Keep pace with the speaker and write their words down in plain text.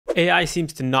AI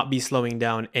seems to not be slowing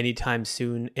down anytime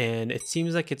soon, and it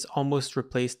seems like it's almost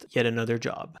replaced yet another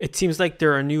job. It seems like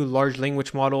there are new large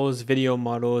language models, video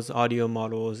models, audio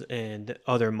models, and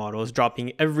other models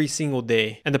dropping every single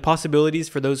day, and the possibilities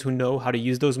for those who know how to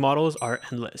use those models are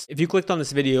endless. If you clicked on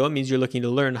this video, it means you're looking to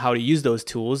learn how to use those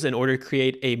tools in order to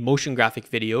create a motion graphic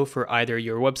video for either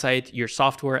your website, your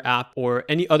software app, or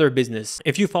any other business.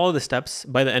 If you follow the steps,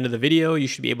 by the end of the video, you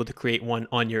should be able to create one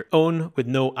on your own with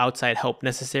no outside help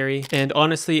necessary. And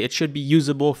honestly, it should be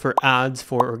usable for ads,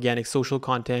 for organic social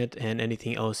content, and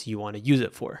anything else you want to use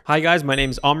it for. Hi guys, my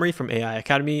name is Omri from AI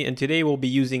Academy, and today we'll be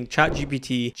using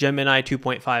ChatGPT, Gemini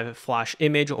 2.5 Flash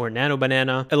Image or Nano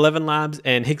Banana, ElevenLabs,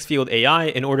 and Higgsfield AI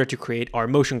in order to create our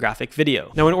motion graphic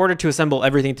video. Now, in order to assemble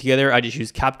everything together, I just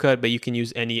use CapCut, but you can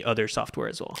use any other software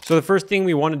as well. So the first thing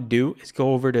we want to do is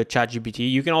go over to ChatGPT.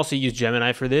 You can also use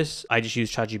Gemini for this. I just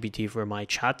use ChatGPT for my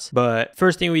chats. But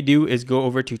first thing we do is go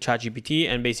over to ChatGPT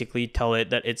and basically tell it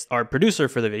that it's our producer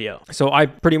for the video. So I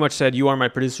pretty much said, you are my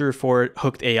producer for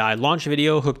Hooked AI launch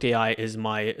video. Hooked AI is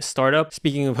my startup.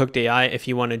 Speaking of Hooked AI, if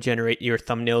you want to generate your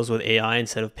thumbnails with AI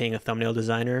instead of paying a thumbnail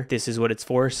designer, this is what it's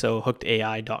for. So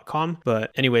hookedai.com.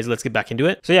 But anyways, let's get back into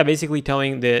it. So yeah, basically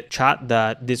telling the chat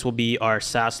that this will be our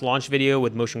SaaS launch video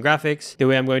with motion graphics. The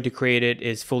way I'm going to create it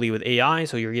is fully with AI.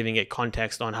 So you're giving it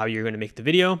context on how you're going to make the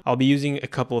video. I'll be using a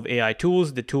couple of AI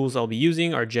tools. The tools I'll be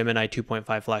using are Gemini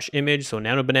 2.5 Flash Image, so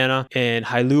Nano Banana, and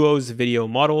Hailuo's video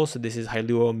model. So this is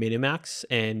Hailuo Minimax,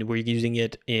 and we're using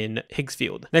it in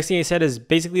Higgsfield. Next thing I said is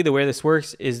basically the way this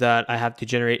works is that I have to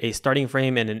generate a starting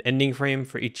frame and an ending frame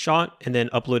for each shot, and then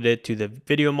upload it to the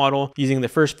video model using the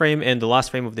first frame and the last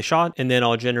frame of the shot, and then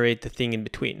I'll generate the thing in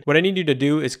between. What I need you to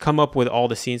do is come up with all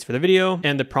the scenes for the video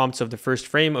and the prompts of the first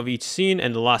frame of each scene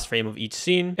and the last frame of each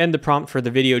scene, and the prompt for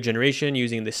the video generation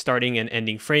using the starting and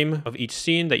ending frame of each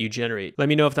scene that you generate. Let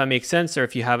me know if that makes sense or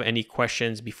if you have any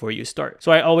questions before you start.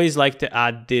 So I always like to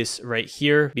add this right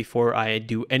here before I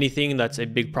do anything that's a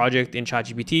big project in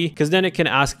ChatGPT, because then it can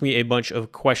ask me a bunch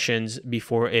of questions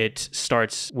before it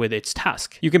starts with its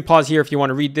task. You can pause here if you want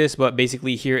to read this, but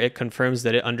basically here it confirms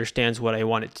that it understands what I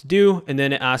want it to do, and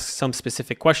then it asks some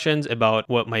specific questions about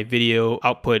what my video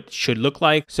output should look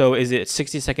like. So is it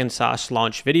 60-second SaaS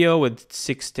launch video with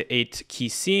 6 to 8 key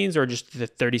scenes, or just the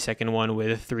 30-second one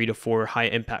with 3 to 4 high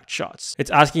impact shots?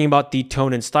 It's asking about the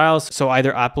tone and styles, so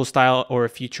either Apple style or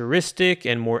futuristic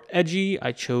and more edgy.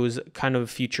 I chose kind of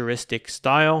futuristic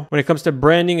style. When it comes to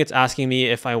branding, it's asking me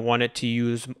if I wanted to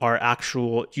use our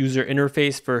actual user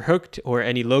interface for Hooked or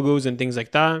any logos and things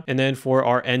like that. And then for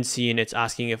our end scene, it's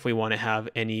asking if we want to have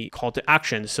any call to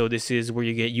action. So this is where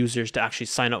you get users to actually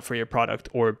sign up for your product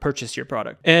or purchase your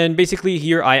product. And basically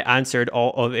here I answered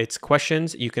all of its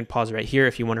questions. You can pause right here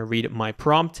if you want to read my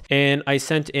prompt, and I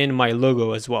sent in my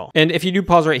logo as well. And if you do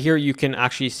pause right here, you can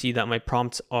actually see that my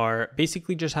prompts are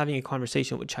basically just having a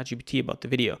conversation with ChatGPT about the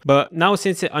video. But now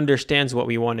since it understands what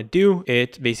we want to do,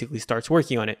 it basically starts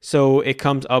working on it. So it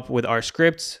comes up with our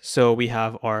scripts. So we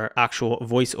have our actual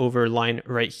voiceover line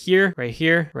right here, right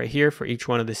here, right here for each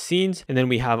one of the scenes. And then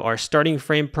we have our starting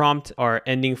frame prompt, our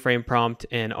ending frame prompt,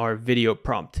 and our video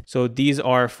prompt. So these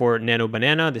are for Nano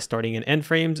Banana, the starting and end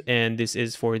frames, and this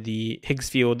is for the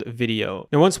Higgsfield video.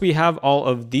 Now, once we have all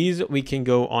of these, we can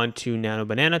go on to Nano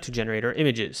Banana to generate our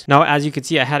images. Now, as you can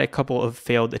see, I had a couple of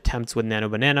failed attempts with Nano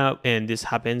Banana, and this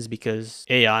happens because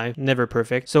AI, never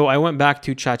perfect. So I went back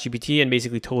to ChatGPT and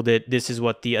basically told it, this is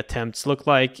what the attempts look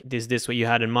like. Is this what you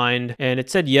had in mind? And it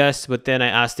said yes, but then I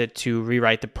asked it to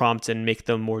rewrite the prompts and make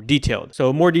them more detailed.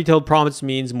 So more detailed prompts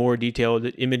means more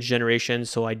detailed image generation.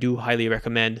 So I do highly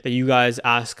recommend that you guys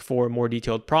ask for more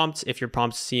detailed prompts. If your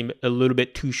prompts seem a little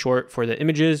bit too short for the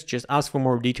images, just ask for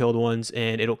more detailed ones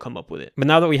and it'll come up with it. But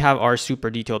now that we have our super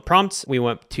detailed prompts, we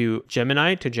went to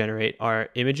Gemini to generate our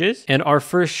images. And our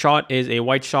first shot is a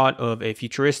white shot of a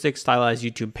futuristic stylized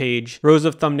YouTube page, rows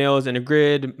of thumbnails in a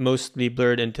grid, mostly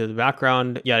blurred into the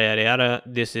background, yada, yada, yada.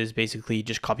 This is basically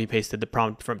just copy pasted the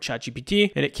prompt from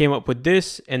ChatGPT and it came up with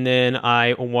this. And then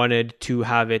I wanted to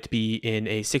have it be in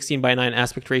a 16:9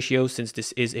 aspect ratio since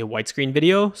this is a widescreen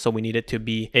video. So we need it to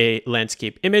be a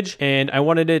landscape image. And I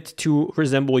wanted it to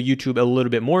resemble YouTube a little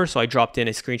bit more. So I dropped in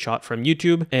a screenshot from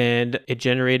YouTube and it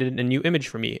generated a new image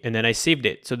for me. And then I saved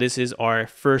it. So this is our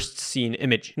first scene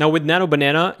image. Now with Nano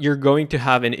Banana, you're going to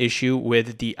have an issue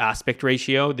with the aspect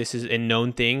ratio. This is a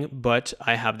known thing, but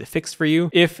I have the fix for you.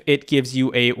 If it gives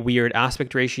you a weird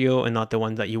aspect ratio and not the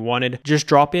one that you wanted, just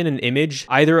drop in an image,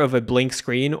 either of a blank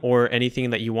screen or anything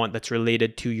that you want that's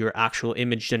related to your actual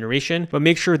image generation, but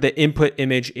make sure the input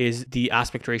image is the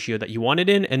aspect ratio that you want it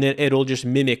in, and then it'll just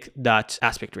mimic that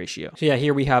aspect ratio. So yeah,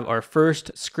 here we have our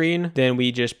first screen. Then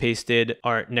we just pasted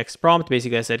our next prompt.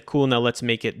 Basically I said, said, cool, now let's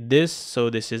make it this. So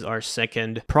this is our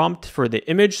second prompt for the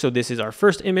image. So this is our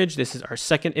first image. This is our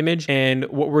second image. And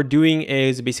what we're doing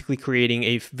is basically creating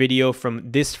a video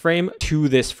from this frame to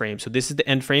this frame. So this is the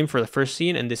end frame for the first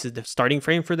scene, and this is the starting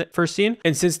frame for the first scene.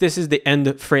 And since this is the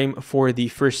end frame for the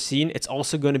first scene, it's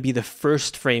also going to be the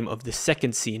first frame of the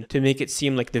second scene to make it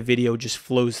seem like the video just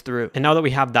flows through. And now that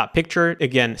we have that picture,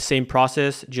 again, same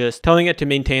process, just telling it to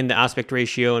maintain the aspect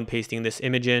ratio and pasting this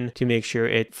image in to make sure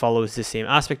it follows the same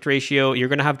aspect ratio. You're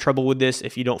going to have trouble with this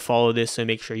if you don't follow this, so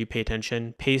make sure you pay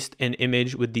attention. Paste an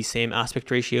image with the same aspect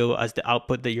ratio as the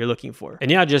output that you're looking for.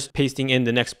 And yeah, just pasting in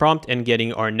the next prompt and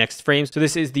getting our next frame. So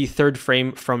this is the third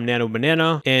frame from Nano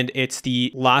Banana, and it's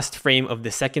the last frame of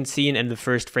the second scene and the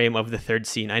first frame of the third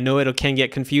scene. I know it can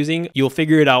get confusing. You'll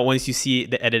figure it out once you see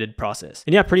the edited process.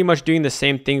 And yeah, pretty much doing the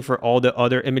same thing for all the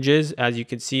other images. As you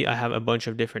can see, I have a bunch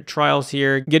of different trials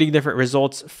here, getting different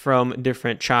results from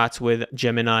different chats with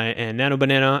Gemini and Nano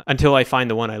Banana until I find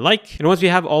the one I like. And once we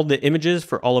have all the images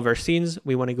for all of our scenes,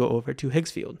 we want to go over to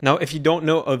Higgsfield. Now, if you don't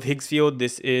know of Higgsfield,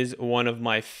 this is one of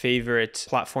my favorite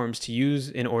platforms to use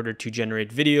in order to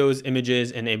generate videos,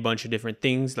 images, and a bunch of different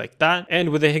things like that. And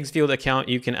with a Higgsfield account,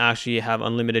 you can actually have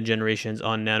unlimited generations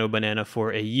on Nano Banana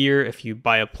for a year if you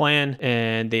buy a plan,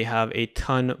 and they have a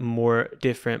ton more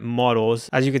different models.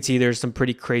 As you can see, there's some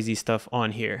pretty crazy stuff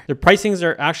on here. Their pricings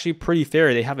are actually pretty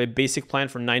fair. They have a basic plan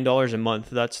for $9 a month.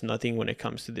 That's nothing when it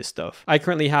comes to this stuff. I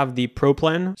currently have the Pro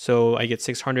plan, so I get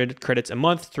 600 credits a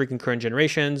month, 3 concurrent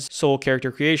generations, sole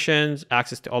character creations,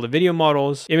 access to all the video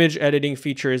models, image editing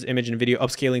features, image and video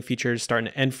upscaling features, start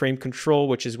and end frame control,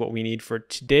 which is what we need for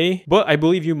today. But I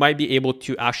believe you might be able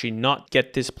to actually not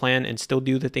get this plan and still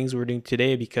do the things we're doing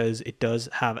today, because it does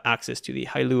have access to the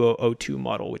Hailuo O2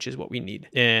 model, which is what we need.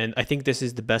 And I think this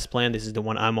is the best plan. This is the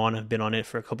one I'm on. I've been on it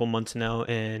for a couple months now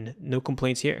and no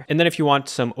complaints here. And then if you want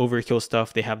some overkill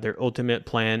stuff, they have their ultimate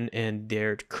plan and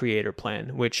their creator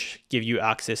plan, which give you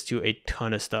access to a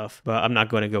ton of stuff. But I'm not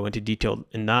going to go into detail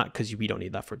in that because we don't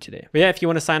need that for today. But yeah, if you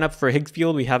want to sign up for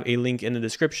Higgsfield, we have a link in the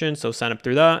description. So sign up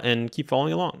through that and keep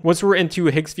following along. Once we're into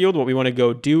Higgsfield, what we want to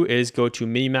go do is go to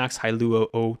Minimax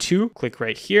Hailuo O2, click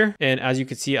right here. And as you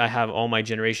can see, I have all my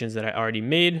generations that I already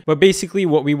made. But basically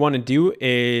what we want to do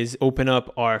is open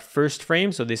up our first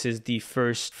frame. So this is the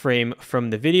first frame from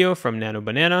the video from Nano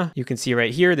Banana. You can see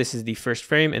right here, this is the first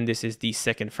frame and this is the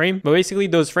second frame. But basically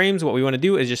those frames, what we want to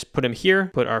do is just put them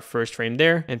here, put our first frame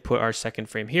there and put our second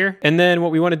frame here. And then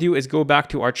what we want to do is go back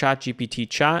to our ChatGPT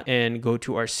chat and go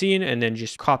to our scene and then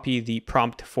just copy the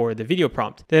prompt for the video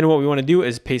prompt. Then what we want to do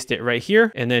is paste it right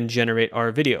here and then generate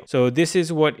our video. So this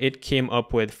is what it came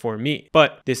up with for me,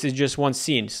 but this is just one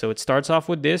scene. So it starts off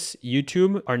with this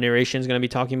YouTube. Our narration is going to be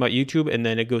talking about YouTube, and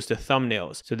then it goes to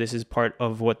thumbnails. So this is part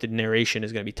of what the narration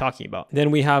is going to be talking about.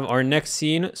 Then we have our next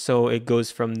scene. So it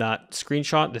goes from that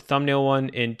screenshot, the thumbnail one,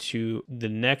 into the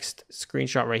next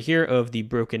screenshot right here of the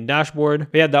broken dashboard.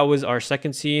 But yeah, that was our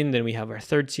second scene. Then we have our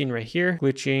third scene right here,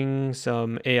 glitching,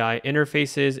 some AI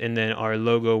interfaces, and then our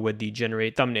logo with the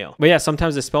generate thumbnail. But yeah,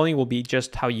 sometimes the spelling will be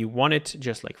just how you want it,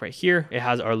 just like right here. It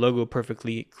has our logo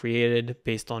perfectly created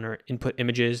based on our input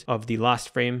images of the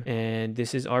last frame. And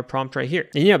this is our prompt right here.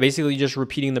 And yeah, basically just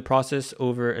repeating the process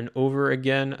over and over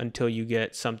again until you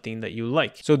get something that you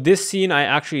like. So this scene, I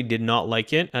actually did not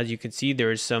like it. As you can see,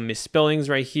 there is some misspellings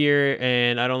right here,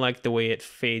 and I don't like the way it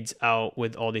fades out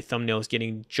with all the thumbnails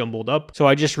getting jumbled up. So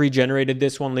I just regenerated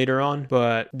this one later on,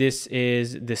 but this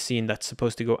is the scene that's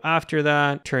supposed to go after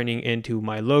that, turning into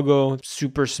my logo.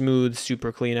 Super smooth,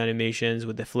 super clean animations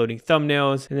with the floating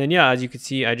thumbnails. And then yeah, as you can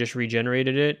see, I just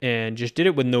regenerated it and just did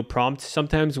it with no prompt.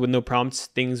 Sometimes with no prompts,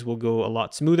 things will go a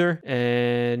lot smoother.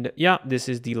 And yeah, this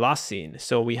is the last scene.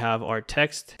 So we have our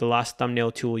text, the last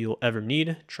thumbnail tool you'll ever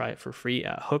need. Try it for free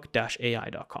at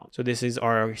hook-ai.com. So this is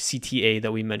our CTA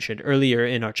that we mentioned earlier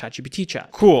in our ChatGPT chat.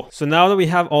 Cool. So now that we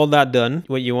have all that done,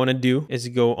 what you want to do is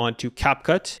go onto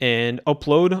CapCut and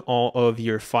upload all of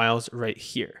your files right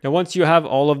here. Now, once you have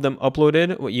all of them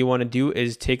uploaded, what you want to do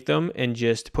is take them and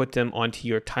just put them onto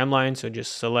your timeline. So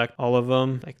just select all of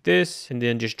them like this and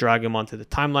then just drag them onto the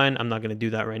timeline. I'm not going to do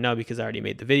that right now because I already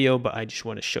made the video, but I just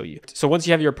want to show you. So once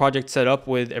you have your project set up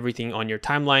with everything on your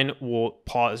timeline, we'll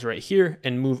pause right here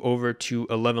and move over to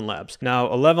ElevenLabs. Now,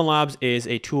 ElevenLabs is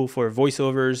a tool for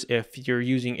voiceovers. If you're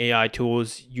using AI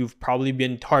tools, you've probably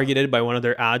been targeted by one of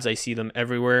their ads. I see them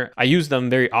everywhere. I use them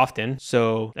very often,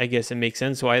 so I guess it makes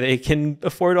sense why they can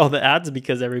afford all the ads,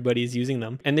 because everybody's using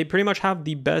them. And they pretty much have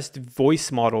the best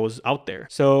voice models out there.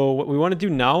 So what we want to do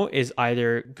now is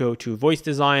either go to voice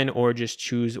design or just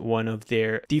choose one of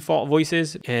their default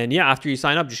voices. And yeah, after you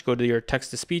sign up, just go to your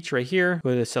text to speech right here,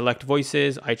 go to select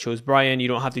voices. I chose Brian. You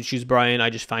don't have to choose Brian. I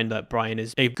just find that Brian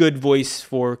is a good voice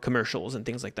for commercials and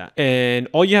things like that. And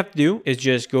all you have to do is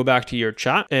just go back to your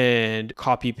chat and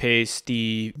copy paste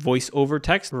the voiceover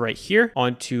text right here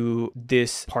onto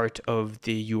this part of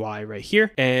the UI right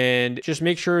here. And just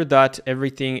make sure that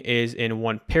everything is in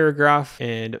one paragraph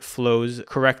and flows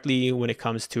correctly when it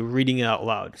comes to reading it out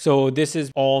loud. So this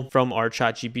is all from our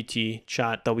ChatGPT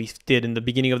chat that we did in the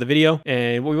beginning of the video.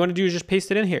 And what we want to do is just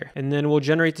paste it in here, and then we'll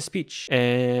generate the speech.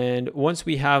 And once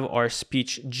we have our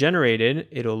speech generated,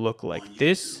 it'll look like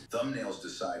this. Thumbnails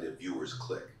decide if viewers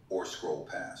click or scroll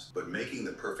past, but making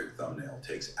the perfect thumbnail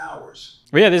takes hours.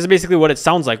 But yeah, this is basically what it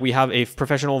sounds like. We have a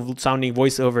professional sounding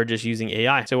voiceover just using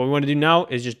AI. So what we want to do now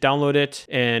is just download it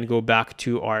and go back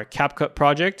to our CapCut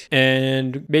project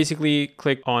and basically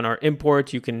click on our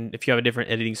import. You can, if you have a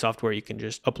different editing software, you can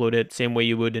just upload it same way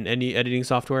you would in any editing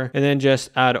software, and then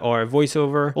just add our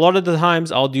voiceover. A lot of the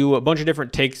times I'll do a bunch of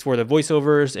different takes for the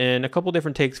voiceovers and a couple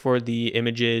different takes for the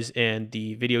images and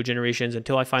the video generations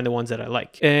until I find the ones that I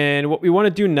like. And what we want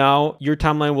to do now, your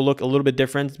timeline will look a little bit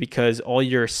different because all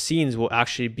your scenes will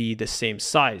actually be the same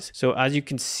size. So as you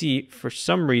can see, for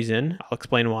some reason, I'll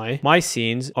explain why, my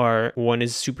scenes are, one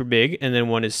is super big and then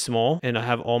one is small, and I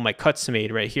have all my cuts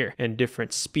made right here and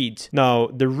different speeds. Now,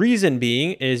 the reason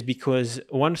being is because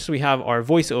once we have our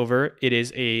voiceover, it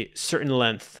is a certain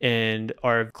length and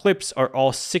our clips are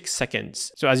all 6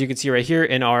 seconds. So as you can see right here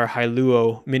in our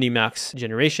Hailuo Minimax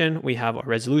generation, we have our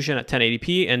resolution at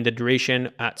 1080p and the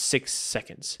duration at 6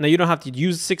 seconds. Now you don't have to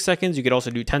use 6 seconds, you could also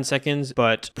do 10 seconds,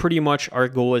 but pretty much our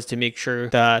goal is to make sure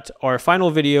that our final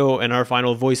video and our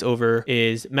final voiceover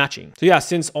is matching. So yeah,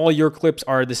 since all your clips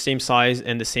are the same size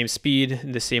and the same speed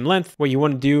and the same length, what you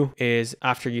want to do is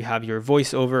after you have your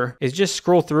voiceover is just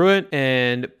scroll through it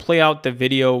and play out the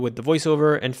video with the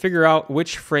voiceover and figure out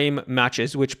which frame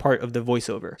matches which part of the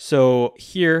voiceover. So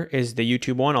here is the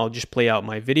YouTube one. I'll just play out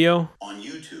my video. On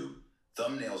YouTube,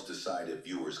 thumbnails decide if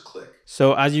viewers click.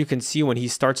 So as you can see, when he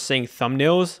starts saying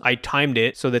thumbnails, I timed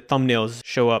it so the thumbnails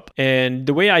show up. And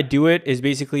the way I do it is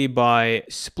basically by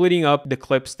splitting up the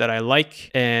clips that I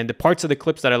like, and the parts of the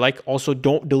clips that I like. Also,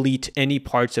 don't delete any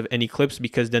parts of any clips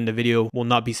because then the video will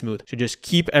not be smooth. So just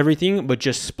keep everything, but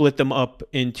just split them up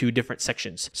into different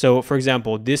sections. So for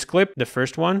example, this clip, the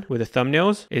first one with the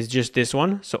thumbnails, is just this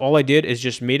one. So all I did is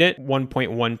just made it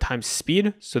 1.1 times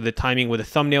speed. So the timing with the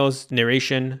thumbnails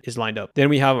narration is lined up. Then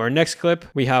we have our next clip.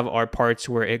 We have our parts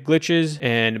where it glitches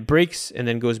and breaks and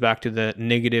then goes back to the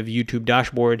negative YouTube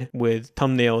dashboard with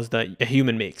thumbnails that a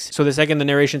human makes. So the second the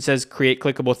narration says create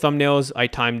clickable thumbnails, I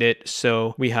timed it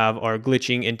so we have our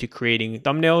glitching into creating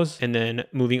thumbnails and then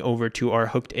moving over to our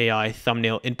hooked AI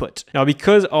thumbnail input. Now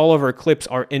because all of our clips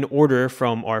are in order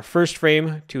from our first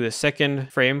frame to the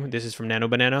second frame, this is from Nano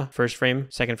Banana, first frame,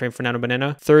 second frame for Nano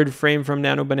Banana, third frame from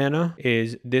Nano Banana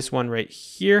is this one right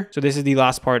here. So this is the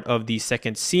last part of the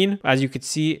second scene. As you can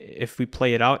see, if we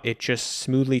play it out, it just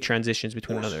smoothly transitions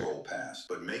between another. Scroll past,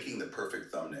 but making the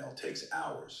perfect thumbnail takes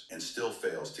hours and still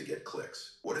fails to get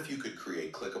clicks. What if you could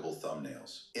create clickable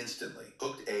thumbnails instantly?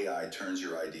 Hooked AI turns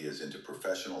your ideas into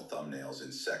professional thumbnails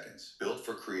in seconds, built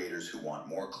for creators who want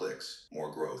more clicks,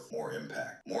 more growth, more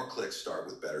impact. More clicks start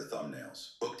with better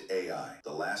thumbnails. Hooked AI,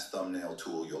 the last thumbnail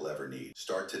tool you'll ever need.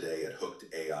 Start today at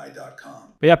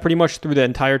hookedai.com. But yeah, pretty much through the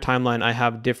entire timeline, I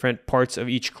have different parts of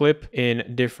each clip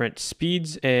in different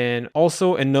speeds. And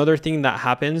also another thing that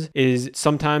happens is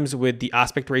sometimes with the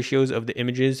aspect ratios of the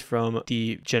images from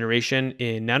the generation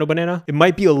in Nano Banana, it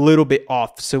might be a little bit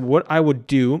off. So what I would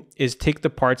do is take the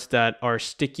parts that are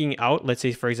sticking out. Let's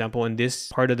say, for example, in this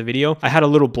part of the video, I had a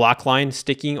little black line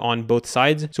sticking on both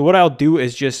sides. So what I'll do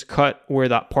is just cut where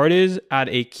that part is, add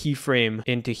a keyframe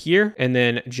into here, and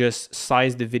then just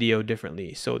size the video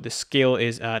differently. So the scale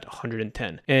is at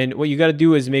 110. And what you got to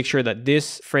do is make sure that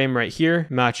this frame right here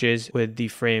matches with the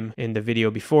frame in the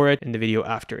video before it and the video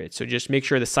after it. So just make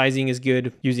sure the sizing is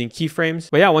good using keyframes.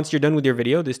 But yeah, once you're done with your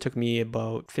video, this took me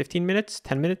about 15 minutes,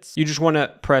 10 minutes. You just want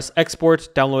to press export,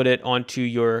 download it onto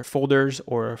your folders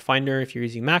or Finder if you're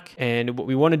using Mac. And what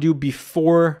we want to do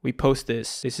before we post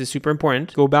this is super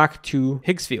important, go back to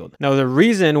Higgsfield. Now, the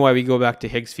reason why we go back to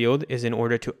Higgsfield is in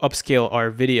order to upscale our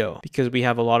video because we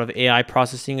have a lot of AI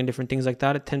processing and different things like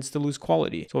that. It tends to lose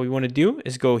quality. So what we want to do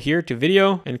is go here to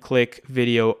video and click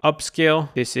video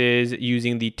upscale. This is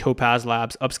using the Topaz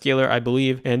Labs upscaler, I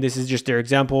believe. And this is just their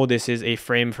example. This is a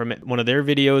frame from one of their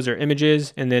videos or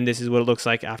images, and then this is what it looks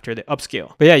like after the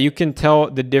upscale. But yeah, you can tell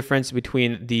the difference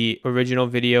between the original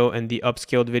video and the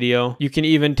upscaled video. You can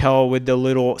even tell with the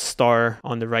little star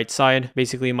on the right side.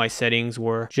 Basically, my settings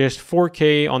were just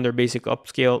 4K on their basic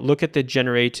upscale. Look at the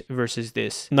generate versus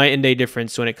this. Night and day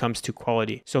difference when it comes to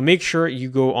quality. So make sure you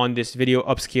go on this video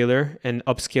upscaler and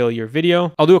upscale your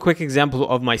video. I'll do a quick example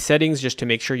of my settings just to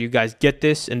make sure you guys get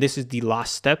this. And this is the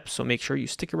last step, so make sure you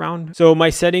stick around. So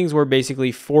my settings were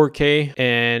basically 4K,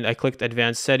 and I clicked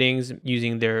advanced settings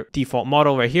using their default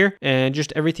model right here, and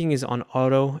just everything is on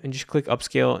auto, and just click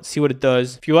upscale, see what it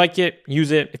does. If you like it,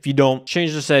 use it. If you don't,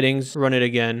 change the settings, run it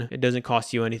again. It doesn't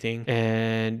cost you anything.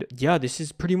 And yeah, this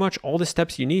is pretty much all the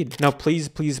steps you need. Now, please,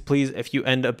 if you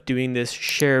end up doing this,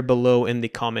 share below in the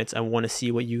comments. I want to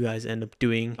see what you guys end up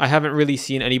doing. I haven't really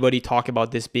seen anybody talk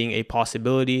about this being a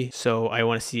possibility, so I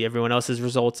want to see everyone else's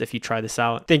results if you try this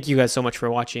out. Thank you guys so much for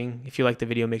watching. If you liked the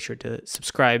video, make sure to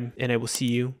subscribe, and I will see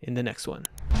you in the next one.